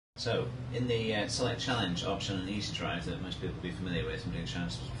So, in the Select Challenge option on Easy Drive that most people will be familiar with from doing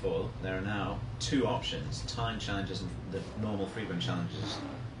challenges before, there are now two options, time challenges and the normal frequent challenges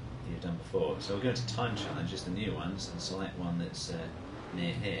that you've done before. So we'll go to time challenges, the new ones, and select one that's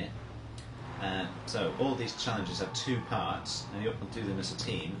near here. So all these challenges have two parts, and you'll do them as a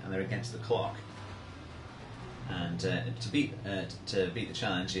team, and they're against the clock. And to beat the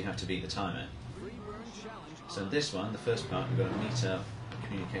challenge, you have to beat the timer. So in this one, the first part, we've got to meet up at a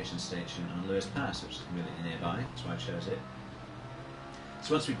communication station on Lewis Pass, which is really nearby. That's why I chose it.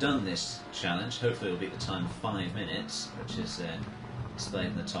 So once we've done this challenge, hopefully we'll beat the time of 5 minutes, which is displayed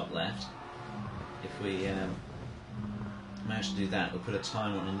in the top left. If we manage to do that, we'll put a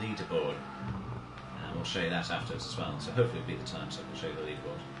timer on a leaderboard. And we'll show you that afterwards as well. So hopefully we'll beat the time, so we'll show you the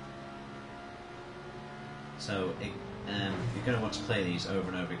leaderboard. So you're going to want to play these over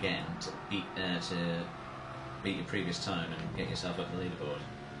and over again to beat your previous time and get yourself up the leaderboard.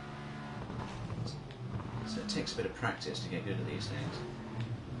 So it takes a bit of practice to get good at these things.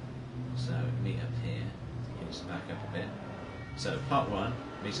 So meet up here. Let's back up a bit. So part 1,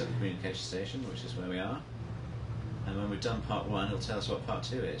 meet up at the communication station, which is where we are. And when we've done part 1, it'll tell us what part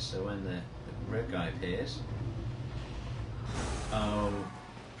 2 is. So when the red guy appears, oh,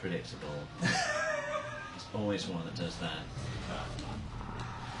 predictable. There's always one that does that.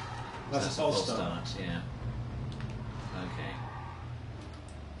 That's a false start. Yeah. Okay.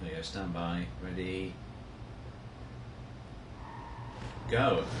 There we go. Stand by. Ready.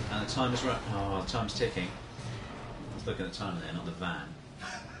 Go. And the time is right. Oh, the time's ticking. I was looking at the time there, not the van.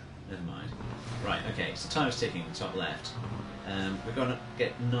 Never mind. Right. Okay. So the time's ticking. The top left. We're going to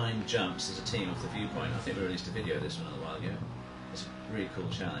get 9 jumps as a team off the viewpoint. I think we released a video of this one a little while ago. It's a really cool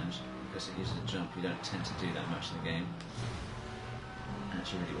challenge because it uses a jump you don't tend to do that much in the game.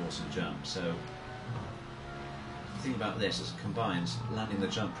 Actually, a really awesome jump. So the thing about this is it combines landing the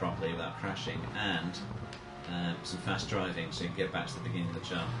jump properly without crashing and some fast driving, so you can get back to the beginning of the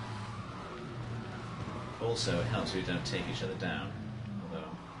jump. Also, it helps we don't take each other down. Although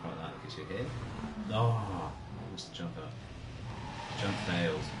I'm quite like as you here. Oh, missed the jump up. Jump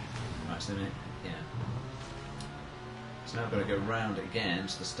failed. Right, so yeah. So now I've got to go round again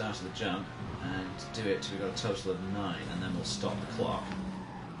to the start of the jump and do it till we've got a total of 9, and then we'll stop the clock.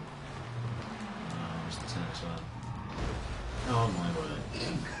 Oh, missed the turn as well. Oh my word.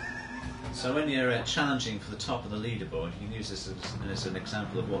 So when you're challenging for the top of the leaderboard, you can use this as an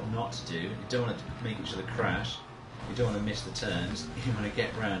example of what not to do. You don't want to make each other crash. You don't want to miss the turns. You want to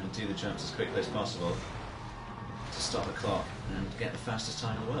get round and do the jumps as quickly as possible to stop the clock and get the fastest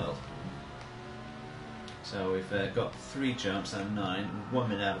time in the world. So we've got 3 jumps out of 9, 1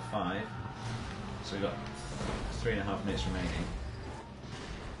 minute out of 5. So we've got 3.5 minutes remaining.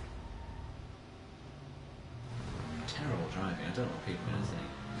 Terrible driving. I don't know what people are going to think.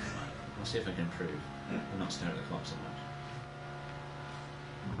 I'll see if I can improve and not stare at the clock so much.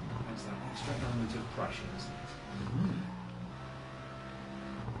 That's that extra element of pressure, isn't it?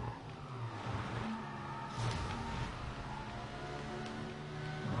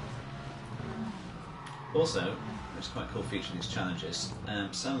 Also, which is quite a cool feature in these challenges,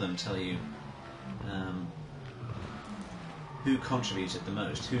 some of them tell you who contributed the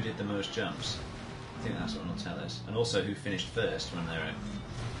most, who did the most jumps. I think that's what it'll tell us. And also who finished first when they're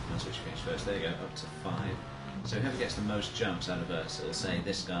once which finished first. There you go, up to 5. So whoever gets the most jumps out of us, it'll say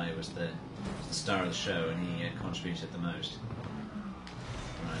this guy was the star of the show and he contributed the most.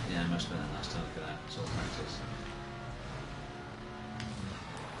 Right, yeah, I must have done that last time. Look at that, it's all practice.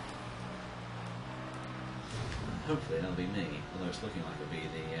 Hopefully that'll be me, although it's looking like it'll be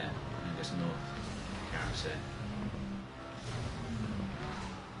the Angus North character.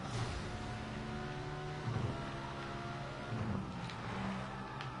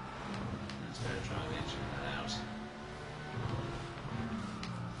 Let's go try and check that out.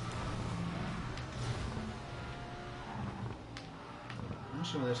 I'm not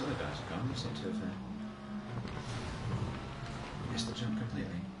sure where those other guys have gone, they seem to have missed the jump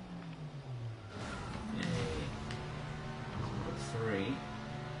completely. Yay. 3, and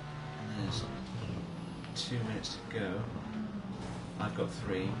there's 2 minutes to go. I've got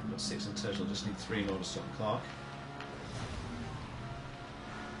 3, I've got 6 in total, just need 3 more to stop the clock.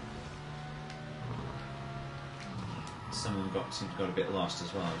 Some of them seem to have got a bit lost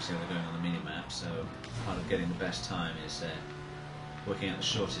as well, obviously they're going on the mini-map, so part of getting the best time is working out the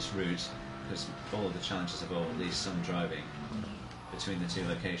shortest route, because all of the challenges involve at least some driving between the 2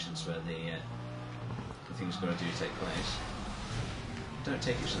 locations where the things you've got to do take place. Don't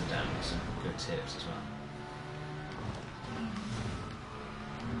take each other down, some good tips as well.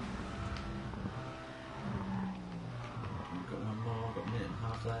 We've got one more, got a minute and a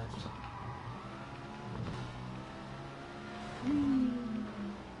half left. left.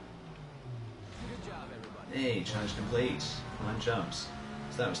 Hey, challenge complete. 9 jumps.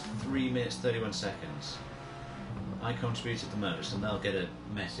 So that was 3 minutes 31 seconds. I contributed the most, and they'll get a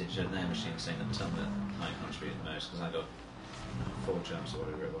message at their machine saying that tell them that I contributed the most because I got 4 jumps or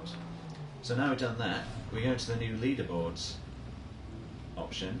whatever it was. So now we've done that, we go to the new leaderboards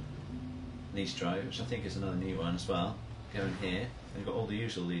option, Nistro, which I think is another new one as well. Go in here, we've got all the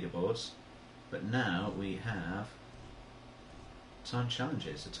usual leaderboards, but now we have time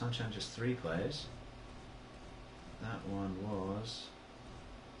challenges. The time challenge is 3 players. That one was...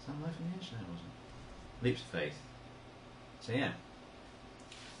 Is that Life on the Edge? No, it wasn't. Leaps of Faith. So yeah,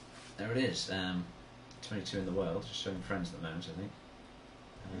 there it is. 22 in the world, just showing friends at the moment, I think.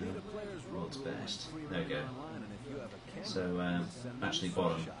 World's best. There we go. So actually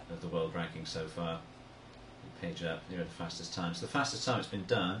bottom of the world ranking so far. Page up, here are the fastest times. So the fastest time it's been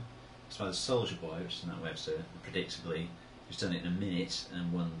done is by the Soldier Boy, which is in that website, predictably, who's done it in 1 minute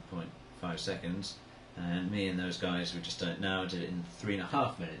and 1.5 seconds. And me and those guys who just done it now did it in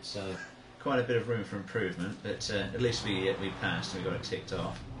 3.5 minutes. So quite a bit of room for improvement, but at least we passed and we got it ticked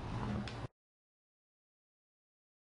off.